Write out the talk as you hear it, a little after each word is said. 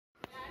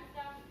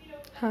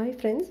Hi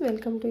friends,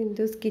 welcome to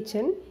Indhu's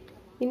Kitchen.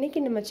 இன்னைக்கு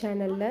நம்ம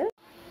சேனல்ல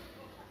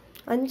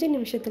 5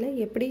 நிமிஷத்துல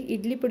எப்படி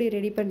இட்லி பொடி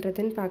ரெடி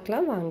பண்றதுன்னு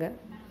பார்க்கலாம் வாங்க.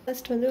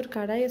 ஃபர்ஸ்ட் ஒரு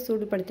கடாயை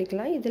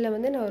சூடுபடுத்திக்கலாம். இதுல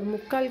நான் ஒரு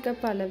 1/4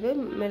 கப் அளவு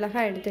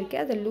மிளகாய்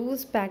எடுத்துர்க்கேன். அது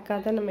லூஸ்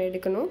பேக்கா தான் நம்ம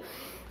எடுக்கணும்.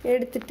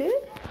 எடுத்துட்டு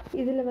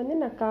இதுல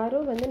நான்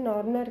காரம்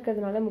நார்மலா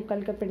இருக்கிறதுனால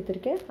 1/4 கப்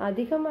எடுத்துர்க்கேன்.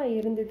 அதிகமா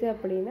இருந்தது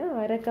அப்படினா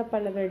 1/2 கப்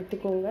அளவு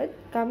எடுத்துக்கோங்க.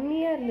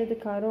 கம்மியா இருந்தது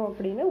காரம்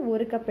அப்படினா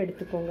 1 கப்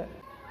எடுத்துக்கோங்க.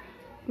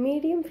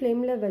 மீடியம்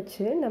ஃப்ளேம்ல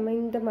வச்சு நம்ம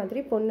இந்த மாதிரி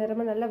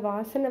பொன்னிறமா நல்ல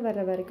வாசனை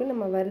வர வரைக்கும்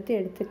நம்ம வறுத்து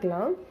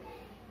எடுத்துக்கலாம்.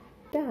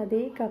 அதே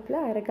கப்ல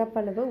 1/2 கப்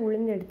அளவு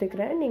உளுந்து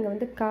எடுத்துக்கிறேன்.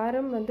 நீங்க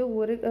காரம்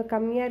ஒரு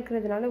கம்மியா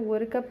இருக்கிறதுனால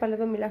 1 கப்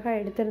அளவு மிளகாய்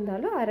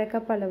எடுத்திருந்தாலும் 1/2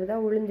 கப் அளவு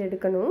தான் உளுந்து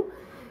எடுக்கணும்.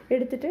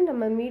 எடுத்துட்டு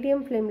நம்ம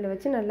மீடியம் ஃப்ளேம்ல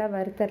வச்சு நல்லா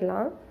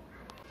வறுத்தறலாம்.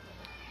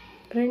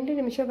 2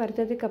 நிமிஷம்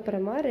வறுத்ததுக்கு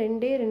அப்புறமா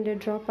 2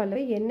 டிராப்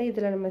அளவு எண்ணெய்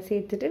இதல நம்ம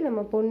சேர்த்துட்டு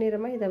நம்ம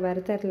பொன்னிறமா இத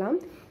வறுத்தறலாம்.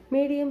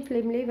 மீடியம்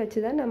ஃப்ளேம்லயே வச்சு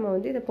தான் நம்ம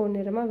இத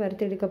பொன்னிறமா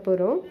வறுத்து எடுக்க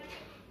போறோம்.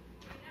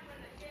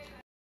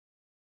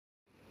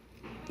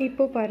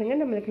 இப்போ பாருங்க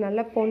நமக்கு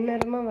நல்ல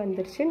பொன்னிறமா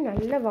வந்துருச்சு.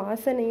 நல்ல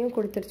வாசனையும்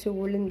கொடுத்துருச்சு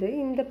உளுந்து.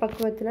 இந்த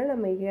பக்குவத்துல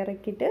நம்ம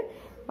இறக்கிட்டு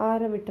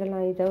ஆற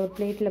விட்டுறலாம். இத ஒரு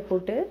பிளேட்ல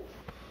போட்டு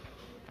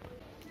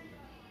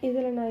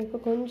இதல நான்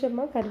இப்போ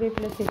கொஞ்சமா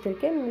கறிவேப்பிலை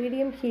சேர்த்திருக்கேன்.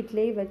 மீடியம்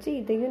ஹீட்லயே வச்சு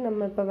இதையும்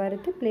நம்ம இப்ப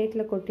வறுத்து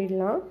பிளேட்ல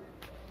கொட்டிடலாம்.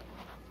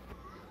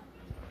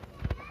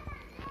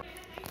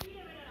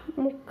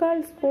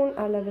 1/4 ஸ்பூன்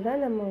அளவு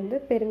தான் நம்ம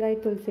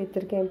பெருங்காயத்தூள்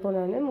சேர்த்திருக்கேன். இப்போ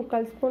நான்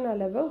 1/4 ஸ்பூன்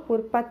அளவு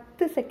ஒரு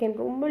 10 செகண்ட்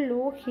ரொம்ப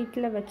லோ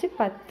ஹீட்ல வச்சு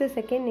 10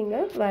 செகண்ட் நீங்க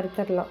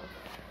வறுத்தறலாம்.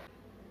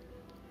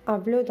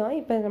 அவ்வளவுதான்.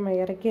 இப்போ நம்ம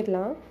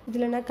இறக்கிடலாம்.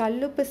 இதுல நான்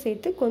கல்லுப்பு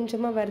சேர்த்து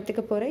கொஞ்சமா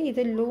வறுத்துக்க போறேன்.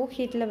 இது லோ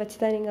ஹீட்ல வச்சு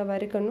தான் நீங்க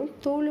வறுக்கணும்.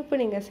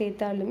 தூளுப்பு நீங்க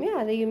சேர்த்தாலுமே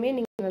அதையுமே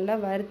நீங்க நல்லா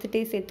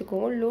வறுத்துட்டே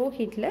சேர்த்துக்கோங்க. லோ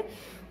ஹீட்ல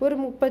ஒரு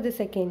 30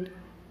 செகண்ட்.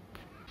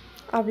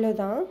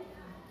 அவ்வளவுதான்.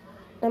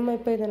 நம்ம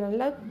இப்போ இத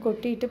நல்லா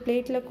கொட்டிட்டு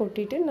பிளேட்ல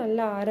கொட்டிட்டு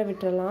நல்லா ஆற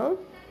விட்டுறலாம்.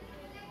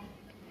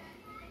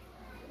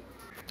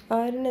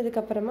 ஆறுனதுக்கு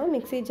அப்புறமா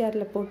மிக்ஸி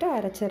ஜார்ல போட்டு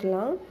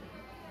அரைச்சிரலாம்.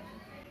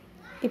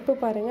 இப்போ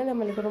பாருங்க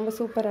நமக்கு ரொம்ப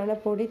சூப்பரான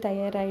பொடி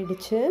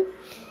தயாராயிடுச்சு.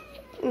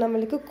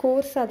 நமக்கு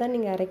கோர்ஸா தான்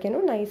நீங்க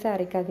அரைக்கணும். நைஸா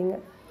அரைக்காதீங்க.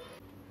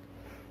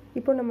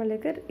 இப்போ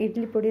நமக்கு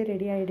இட்லி பொடி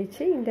ரெடி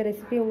ஆயிடுச்சு. இந்த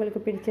ரெசிபி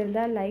உங்களுக்கு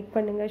பிடிச்சிருந்தா லைக்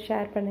பண்ணுங்க,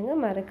 ஷேர் பண்ணுங்க,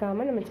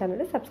 மறக்காம நம்ம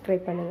சேனலை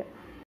சப்ஸ்கிரைப் பண்ணுங்க.